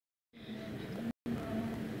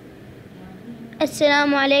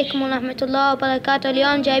السلام عليكم ورحمة الله وبركاته.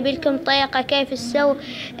 اليوم جايب لكم طريقة كيف تسوي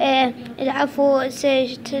العفو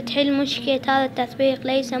ستحل مشكلة هذا التطبيق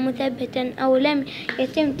ليس مثبتا أو لم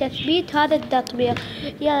يتم تثبيت هذا التطبيق.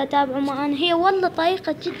 يلا تابعوا معنا، هي والله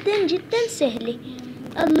طريقة جدا جدا سهلة.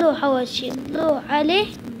 نروح أول شي نروح عليه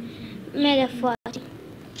ملفاتي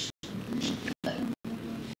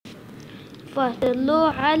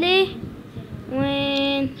نروح عليه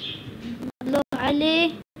وين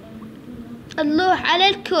نروح على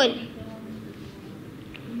الكل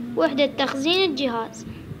وحدة تخزين الجهاز.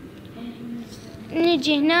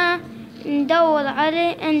 نجي هنا ندور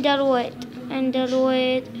على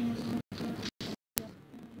اندرويد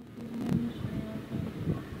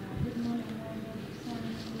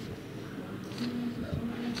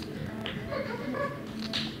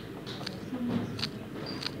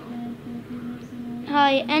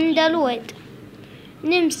هاي اندرويد.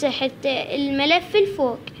 نمسح الملف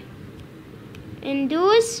الفوق،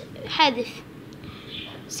 ندوس حذف،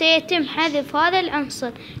 سيتم حذف هذا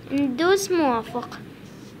العنصر، ندوس موافق.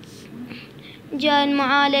 جاء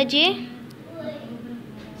المعالجة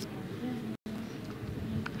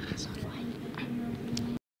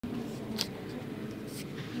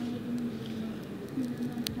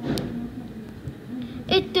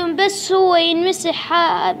انتم بس هو ينمسح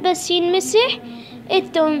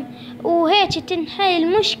انتم وهيك تنحل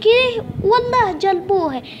المشكلة. والله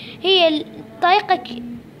جلبوها، هي الطريقة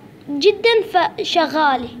جدا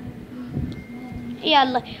شغالة.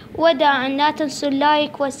 يلا وداعا، لا تنسوا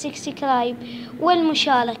اللايك والسبسكرايب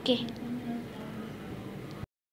والمشاركة.